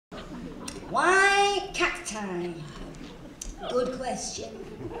cacti? Good question.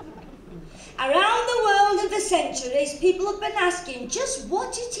 Around the world and for centuries, people have been asking just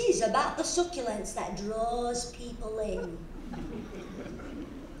what it is about the succulents that draws people in.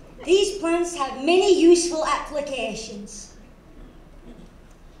 These plants have many useful applications.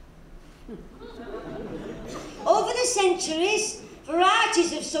 Over the centuries,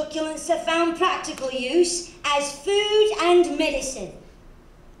 varieties of succulents have found practical use as food and medicine.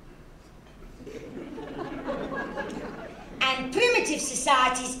 And primitive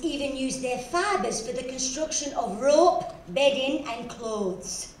societies even used their fibres for the construction of rope, bedding and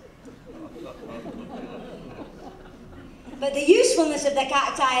clothes. But the usefulness of the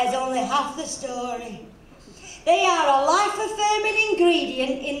cacti is only half the story. They are a life-affirming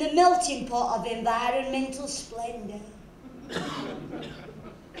ingredient in the melting pot of environmental splendour.